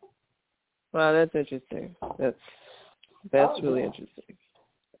 Wow, that's interesting. That's really interesting.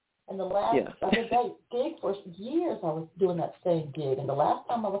 And the last gig for years, I was doing that same gig. And the last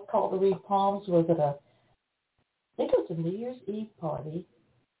time I was called to read palms was at I think it was a New Year's Eve party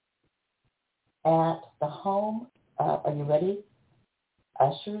at the home. Are you ready?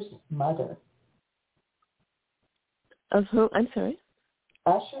 Usher's mother. Of who? I'm sorry.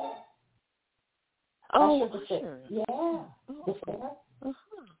 Usher. Oh, Usher. Yeah. The singer.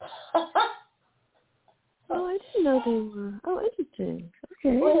 Uh-huh. Oh, I didn't know they were. Oh, interesting.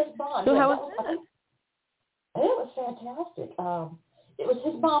 Okay. Well, his mom. So how was that? It was fantastic.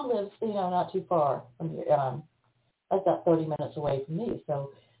 His mom lives, not too far from here. That's about 30 minutes away from me.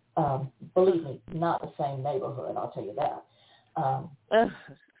 So, believe me, not the same neighborhood. I'll tell you that. But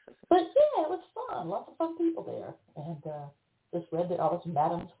yeah, it was fun. Lots of fun people there, and just read all this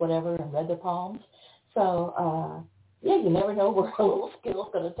madams, whatever, and read their palms. So, yeah, you never know where a little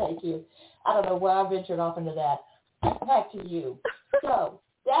skill's going to take you. I don't know where I ventured off into that. Back to you. So,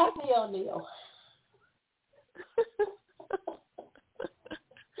 Daphne O'Neal.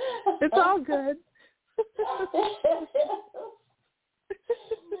 It's all good.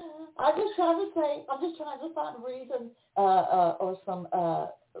 I'm just trying to find a reason or some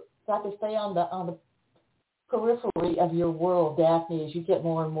so I can stay on the periphery of your world, Daphne, as you get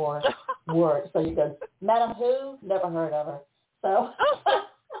more and more work. So you go, Madam Who? Never heard of her. So.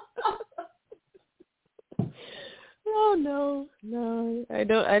 Oh no, I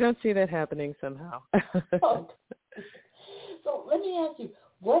don't see that happening somehow. So let me ask you,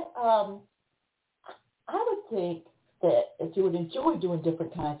 what I would think that if you would enjoy doing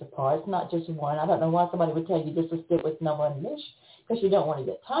different kinds of parts, not just one. I don't know why somebody would tell you just to stick with no one niche because you don't want to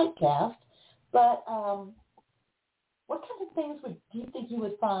get typecast. But what kind of things do you think you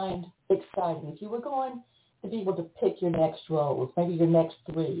would find exciting if you were going to be able to pick your next roles, maybe your next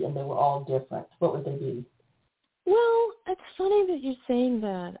 3, and they were all different? What would they be? Well, it's funny that you're saying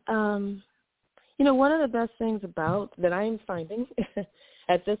that. One of the best things that I'm finding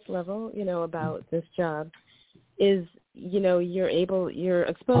at this level, about this job is, you're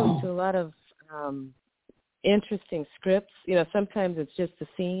exposed to a lot of interesting scripts. Sometimes it's just a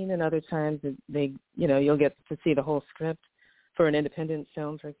scene, and other times you'll get to see the whole script for an independent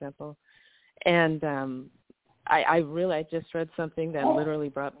film, for example. And I just read something that literally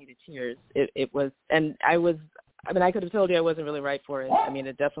brought me to tears. I could have told you I wasn't really right for it.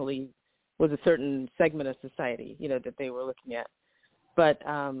 It definitely was a certain segment of society, that they were looking at. But,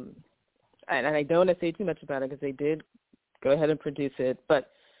 and I don't want to say too much about it because they did go ahead and produce it. But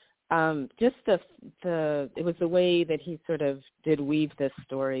just it was the way that he sort of did weave this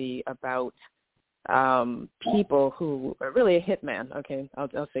story about people who are really a hitman. Okay,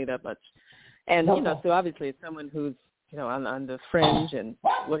 I'll say that much. And, so obviously it's someone who's, on the fringe, and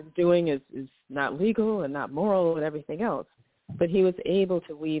what he's doing is not legal and not moral and everything else. But he was able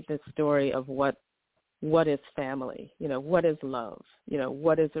to weave this story of what is family, what is love,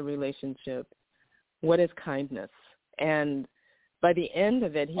 what is a relationship, what is kindness. And by the end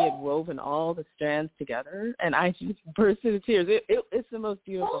of it, he had woven all the strands together, and I just burst into tears. It's the most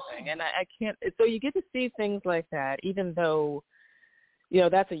beautiful thing. And I can't – so you get to see things like that, even though,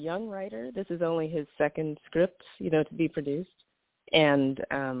 that's a young writer. This is only his second script, to be produced. And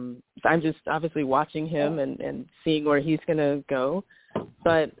I'm just obviously watching him and seeing where he's going to go.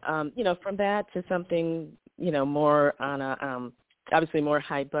 But, from that to something, more on a obviously more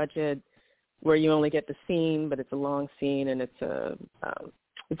high budget, where you only get the scene, but it's a long scene, and it's a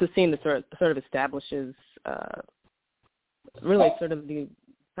scene that sort of establishes really sort of the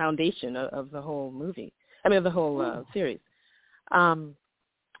foundation of the whole movie. Of the whole series.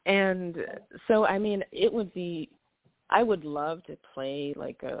 And so, it would be I would love to play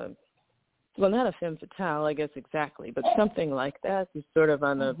like not a femme fatale, I guess exactly, but something like that, just sort of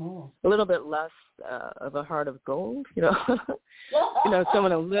on a little bit less of a heart of gold,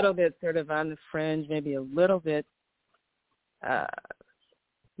 someone a little bit sort of on the fringe, maybe a little bit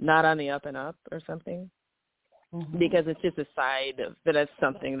not on the up and up or something, because it's just a side of that's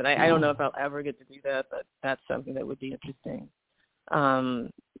something that I don't know if I'll ever get to do that, but that's something that would be interesting.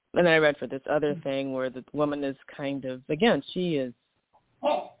 And then I read for this other thing where the woman is kind of, again, she's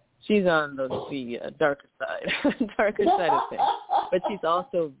on the darker side, of things, but she's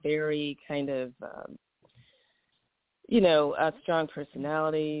also very kind of, a strong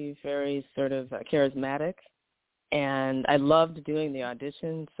personality, very sort of charismatic. And I loved doing the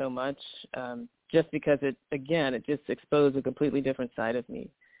audition so much, just because it just exposed a completely different side of me.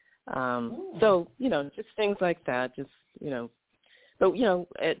 So, just things like that, but,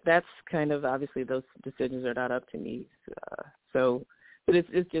 that's kind of, obviously those decisions are not up to me. But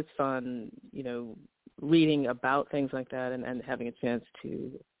it's just fun, reading about things like that and having a chance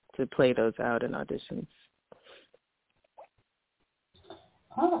to play those out in auditions.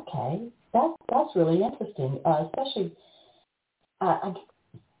 Okay, that's really interesting. Especially, I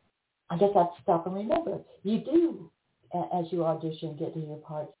guess I have to stop and remember. You do, as you audition, get to hear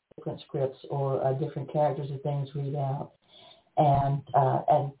parts, different scripts or different characters or things read out,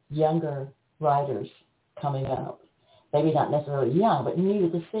 and younger writers coming up. Maybe not necessarily young, but new to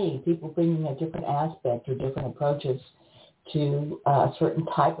the scene, people bringing a different aspect or different approaches to a certain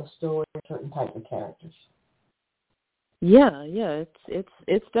type of story, certain type of characters. Yeah,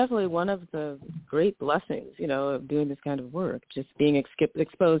 it's definitely one of the great blessings, of doing this kind of work, just being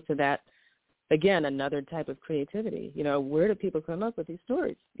exposed to that, again, another type of creativity. Where do people come up with these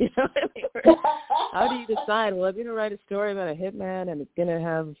stories? How do you decide, well, I'm going to write a story about a hitman and it's going to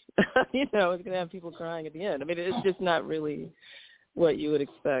have, it's going to have people crying at the end. I mean, it's just not really what you would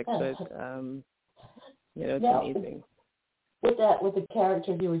expect, but, it's amazing. With the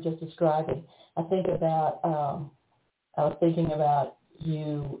character you were just describing, I was thinking about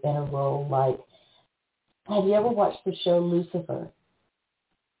you in a role like, have you ever watched the show Lucifer?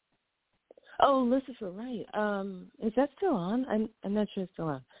 Oh, Lucifer, right. Is that still on? I'm not sure it's still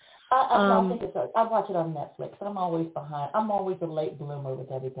on. I think it's. I watch it on Netflix, but I'm always behind. I'm always a late bloomer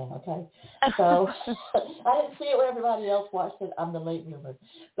with everything. Okay, so I didn't see it when everybody else watched it. I'm the late bloomer.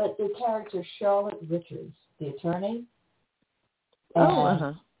 But the character Charlotte Richards, the attorney,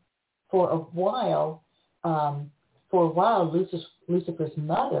 for a while, Lucifer's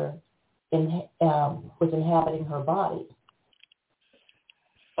mother was inhabiting her body.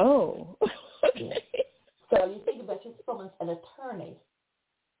 Oh. Yeah. So you think about this woman's an attorney.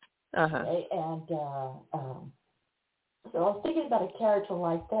 Okay? And so I was thinking about a character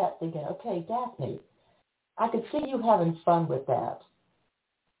like that, thinking, okay, Daphne, I could see you having fun with that.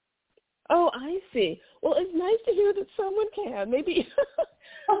 Oh, I see. Well, it's nice to hear that someone can. Maybe,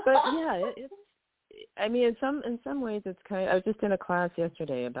 but yeah, I mean, in some ways, it's kind of. I was just in a class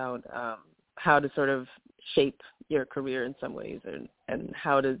yesterday about how to sort of shape your career in some ways, and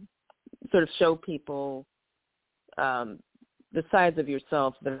how to sort of show people the sides of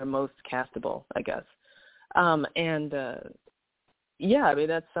yourself that are most castable, I guess. I mean,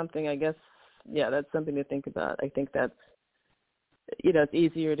 that's something, I guess, that's something to think about. I think that's, it's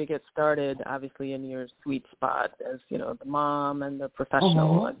easier to get started, obviously, in your sweet spot as, the mom and the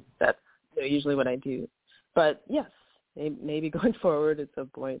professional. And that's usually what I do. But, yes, maybe going forward at some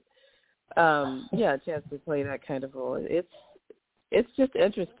point, a chance to play that kind of role. It's just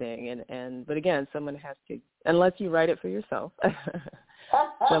interesting, but again, someone has to, unless you write it for yourself,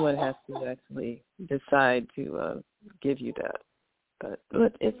 someone has to actually decide to give you that. But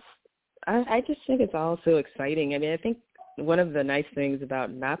I just think it's all so exciting. I mean, I think one of the nice things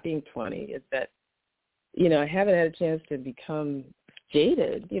about not being 20 is that, I haven't had a chance to become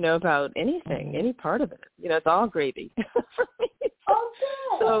jaded, about anything, any part of it. It's all gravy for me. Oh,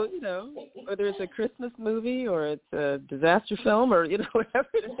 good. So, whether it's a Christmas movie or it's a disaster film or, whatever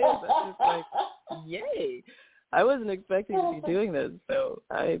it is, I'm just like, yay. I wasn't expecting to be doing this, so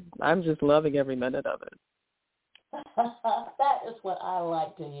I'm just loving every minute of it. That is what I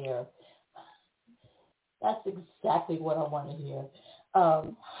like to hear. That's exactly what I want to hear.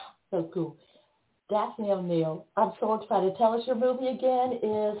 So cool. Daphne O'Neal, I'm so excited. Tell us your movie again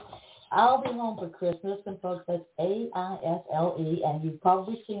is I'll Be Home for Christmas, and folks, that's AISLE, and you've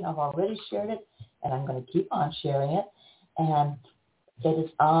probably seen, I've already shared it, and I'm going to keep on sharing it, and it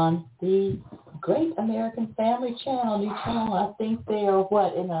is on the Great American Family Channel, new channel. I think they are,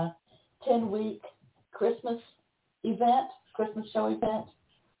 in a 10-week Christmas show event?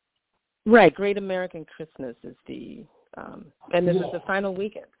 Right, Great American Christmas is the And this is the final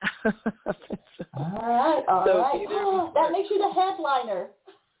weekend. All right. That makes you the headliner.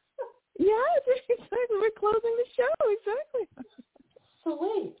 Yeah, exactly. We're closing the show. Exactly.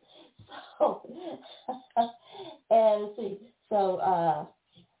 Sweet. So, and let's see. So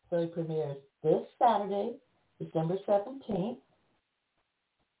it premieres this Saturday, December 17th.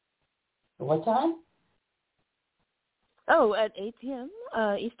 What time? Oh, at 8 p.m.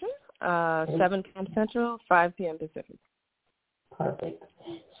 Eastern, 7 p.m. Central, 5 p.m. Pacific. Perfect.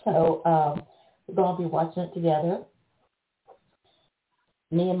 So we're going to be watching it together.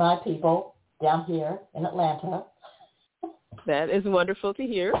 Me and my people down here in Atlanta. That is wonderful to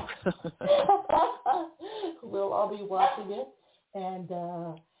hear. We'll all be watching it, and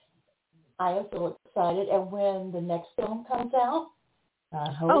I am so excited. And when the next film comes out, I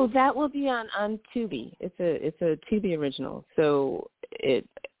hope. Oh, that will be on Tubi. It's a Tubi original, so it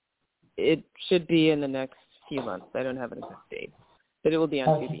should be in the next few months. I don't have an exact date, but it will be on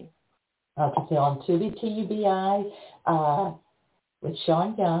Tubi. Okay, so on Tubi, Tubi, with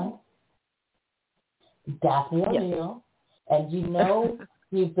Sean Young, Daphne O'Neal, and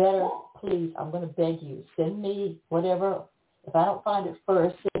you better, please, I'm going to beg you, send me whatever. If I don't find it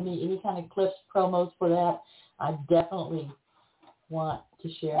first, send me any kind of clips, promos for that. I definitely want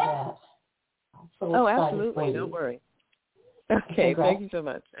to share that. I'm so excited absolutely. for you. Don't worry. Okay, thank you so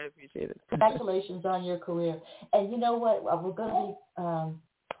much. I appreciate it. Congratulations on your career. And you know what? We're going to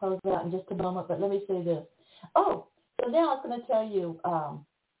be closed out in just a moment, but let me say this. Oh, so now I was going to tell you,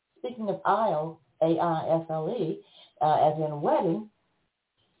 speaking of aisle, AISLE, as in wedding,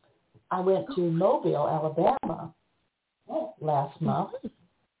 I went to Mobile, Alabama last month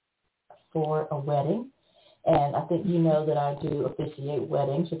for a wedding. And I think you know that I do officiate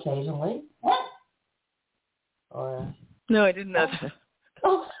weddings occasionally. No, I didn't know that.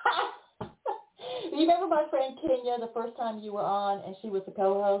 Oh, you remember my friend Kenya the first time you were on and she was the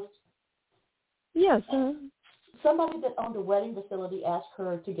co-host? Yes. Somebody that owned a wedding facility asked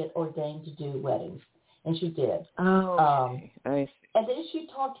her to get ordained to do weddings, and she did. Oh, okay. I see. And then she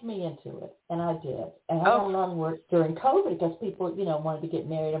talked me into it, and I did. And I got a lot of work during COVID because people, wanted to get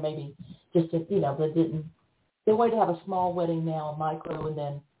married or maybe just, but didn't. They wanted to have a small wedding now, a micro, and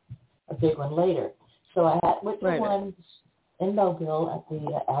then a big one later. So I went to one in Mobile at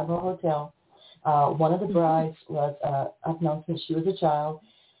the Admiral Hotel. One of the brides was, I've known since she was a child,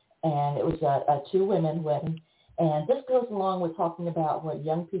 and it was a two women wedding. And this goes along with talking about what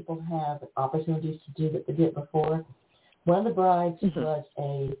young people have opportunities to do that they did before. One of the brides is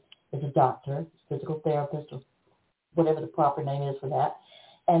a doctor, physical therapist, or whatever the proper name is for that.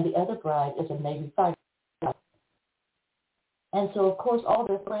 And the other bride is a Navy fighter. And so, of course, all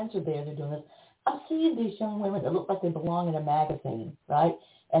their friends are there. They're doing this. I'm seeing these young women that look like they belong in a magazine, right?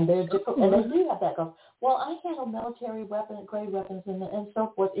 And they're different, and they do have that. Go, well, I handle military grade weapons, and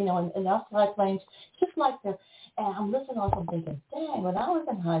so forth, and outside planes, just like they're. And I'm listening to them thinking, dang, when I was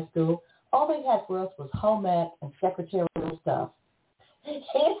in high school, all they had for us was home ec and secretarial stuff. You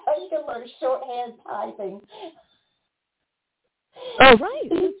can learn shorthand typing. Oh, right.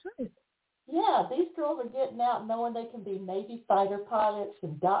 That's right. Yeah, these girls are getting out knowing they can be Navy fighter pilots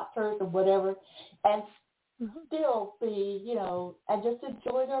and doctors and whatever, and still be, and just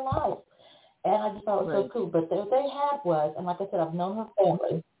enjoy their life. And I just thought it was so cool. But what they had was, and like I said, I've known her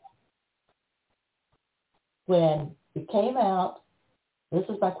family. When it came out, this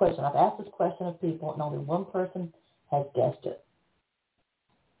is my question. I've asked this question of people, and only one person has guessed it.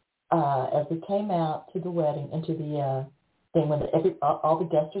 As we came out to the wedding, into the thing when all the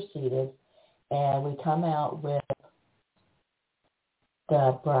guests are seated, and we come out with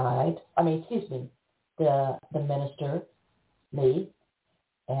the minister, me,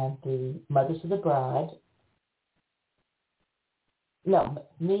 and the mothers of the bride. No,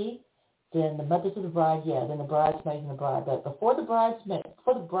 me, then the mothers of the bride, then the bridesmaids and the bride. But before the brides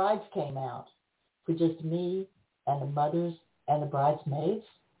came out, for just me and the mothers and the bridesmaids,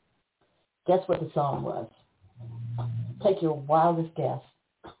 guess what the song was? Take your wildest guess.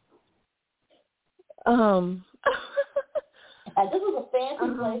 And this was a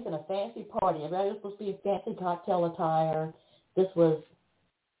fancy place and a fancy party. Everybody was supposed to be in fancy cocktail attire. This was,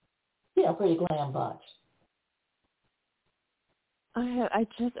 pretty glam bunch. I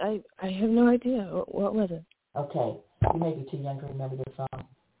have no idea. What was it? Okay, you may be too young to remember this song.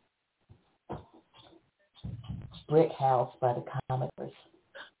 Brick House by the Commoners.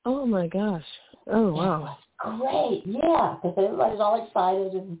 Oh my gosh! Oh wow! Great, yeah, because everybody's all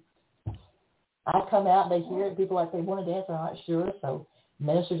excited, and I come out and they hear it. People like they want to dance, they're not sure, so the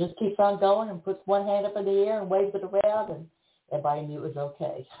minister just keeps on going and puts one hand up in the air and waves it around, and everybody knew it was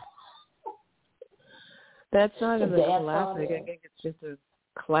okay. That song is a dance classic. I think it's just a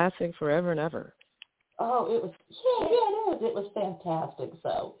classic forever and ever. Oh, it was, it is. It was fantastic.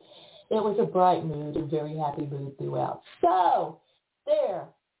 So it was a bright mood, a very happy mood throughout. So there's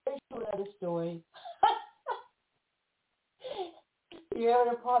another story. You're at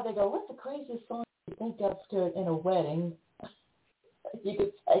a party, they go, what's the craziest song you think of in a wedding? You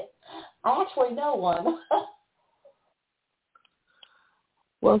could say, I actually know one.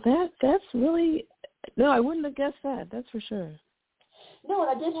 Well, that's really, no, I wouldn't have guessed that. That's for sure. No, and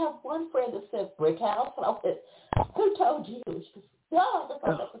I did have one friend that said Brick House, and I said, who told you? She goes, no, I just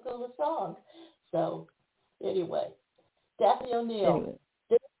thought that's the coolest song. So, anyway, Daphne O'Neal,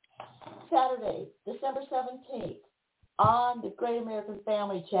 this Saturday, December 17th, on the Great American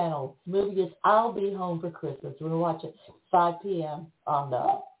Family Channel. The movie is I'll Be Home for Christmas. We're going to watch it 5 p.m. on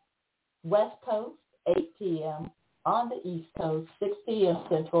the West Coast, 8 p.m. on the East Coast, 6 p.m.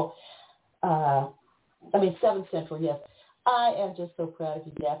 Central. 7 Central, yes. I am just so proud of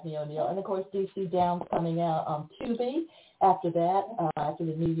you, Daphne O'Neal. And, of course, DC Down's coming out on Tubi after that, after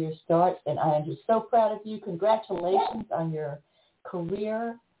the new year starts. And I am just so proud of you. Congratulations on your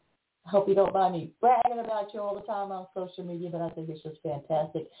career. I hope you don't mind me bragging about you all the time on social media, but I think it's just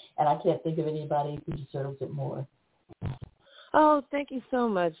fantastic. And I can't think of anybody who deserves it more. Oh, thank you so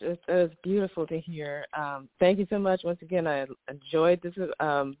much. It was beautiful to hear. Thank you so much. Once again, I enjoyed this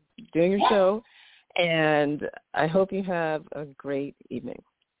doing your show, and I hope you have a great evening.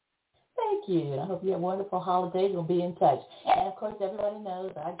 Thank you. I hope you have wonderful holidays. We'll be in touch. And, of course, everybody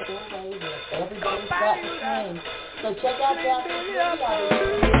knows I go away with Everybody's Got the Swing. So check out Daphne's video.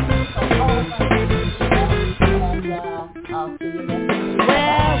 And I'll see you next week.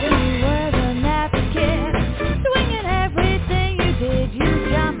 Bye.